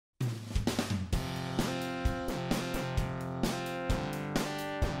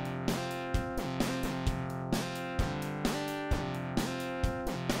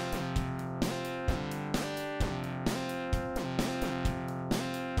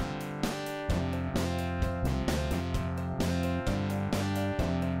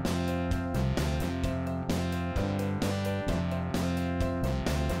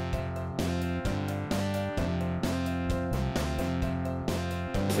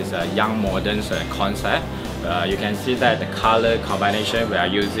is a young modern concept. You can see that the color combination we are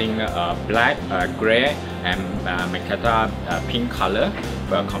using black, grey and magenta pink color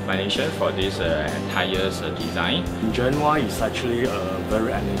combination for this entire design. Gen Y is actually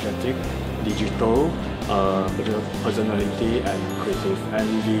very energetic, digital, personality and creative, and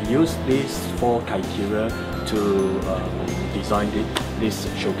we use these 4 criteria to design this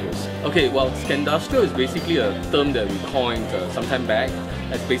showcase. Okay, well, Scandustrial is basically a term that we coined some time back.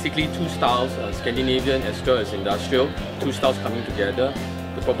 It's basically 2 styles, Scandinavian as well as industrial, 2 styles coming together.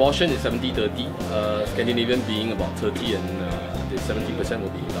 The proportion is 70-30, Scandinavian being about 30 and the 70% will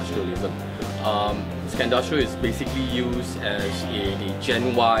be industrialism. Scandustrial is basically used as a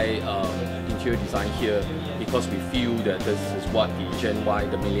Gen Y interior design here because we feel that this is what the Gen Y,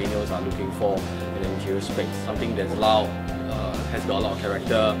 the millennials, are looking for in an interior space. Something that's loud, has got a lot of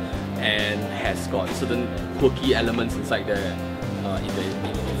character, and has got certain quirky elements inside there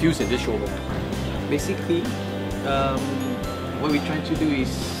infused in this showroom. Basically, what we're trying to do is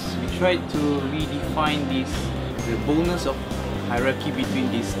we try to redefine the boldness of hierarchy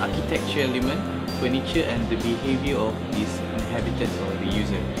between this architecture element, furniture, and the behavior of these inhabitants or the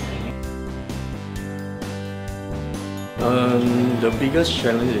user. The biggest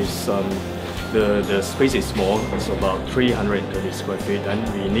challenge is the space is small. It's about 330 square feet, and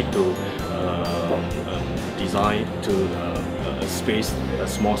we need to design to a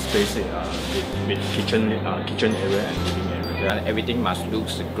small space with kitchen area and living area. Everything must look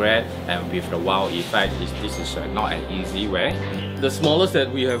great and with the wow effect. This is not an easy way. The smallest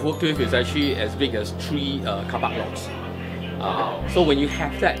that we have worked with is actually as big as 3 car park lots. So when you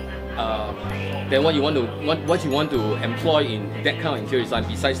have that, then what you want to employ in that kind of interior design,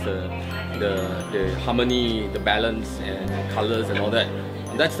 besides the harmony, the balance and colors and all that,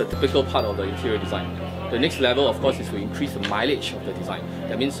 that's the typical part of the interior design. The next level, of course, is to increase the mileage of the design.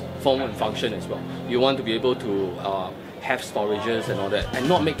 That means form and function as well. You want to be able to have storages and all that, and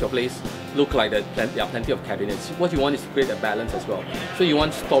not make your place look like that there are plenty of cabinets. What you want is to create a balance as well. So you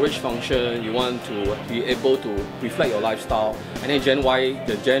want storage function, you want to be able to reflect your lifestyle, and then Gen Y,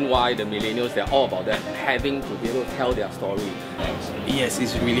 the millennials, they're all about that, having to be able to tell their story. Yes,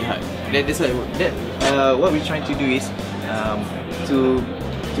 it's really hard. That's what we're trying to do is to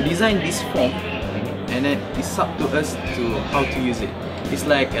design this form, and then it's up to us to how to use it. It's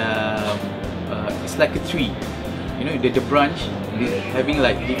like a tree. You know, the branch having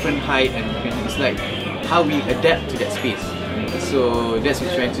like different height, and it's like how we adapt to that space. So that's what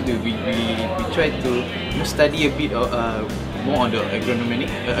we're trying to do. We try to study a bit more on the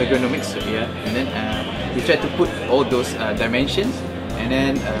ergonomics, and then we try to put all those dimensions, and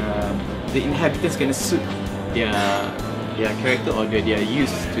then the inhabitants can suit their character or their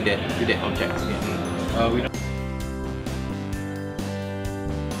use to that object.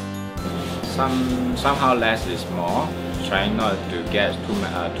 Somehow less is more. Trying not to get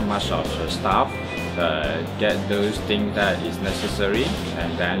too much of the stuff. Get those things that is necessary,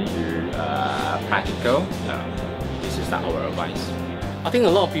 and then you practical. This is our advice. I think a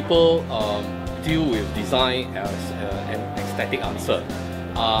lot of people deal with design as an aesthetic answer.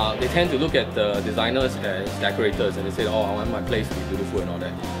 They tend to look at the designers as decorators, and they say, "Oh, I want my place to be beautiful and all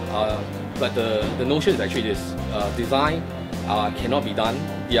that." But the notion is actually this: design cannot be done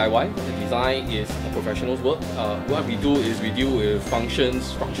DIY. The design is a professional's work. What we do is we deal with functions,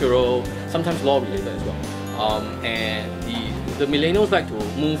 structural, sometimes law related as well. And the millennials like to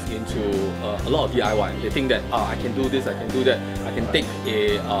move into a lot of DIY. They think that I can do this, I can do that, I can take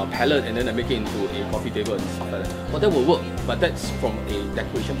a palette and then I make it into a coffee table and stuff like that. Well, that will work, but that's from a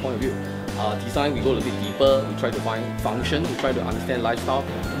decoration point of view. Design, we go a little bit deeper. We try to find function. We try to understand lifestyle.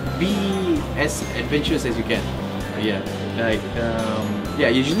 Be as adventurous as you can.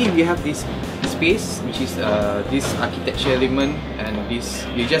 Usually we have this space which is this architecture element, and this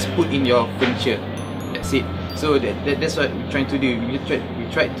you just put in your furniture. That's it. So that's what we're trying to do. We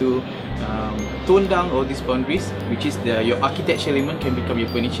try to tone down all these boundaries, which is your architecture element can become your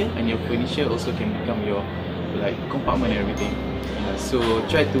furniture, and your furniture also can become your compartment and everything. So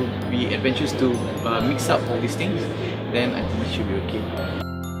try to be adventurous to mix up all these things. Then I think it should be okay.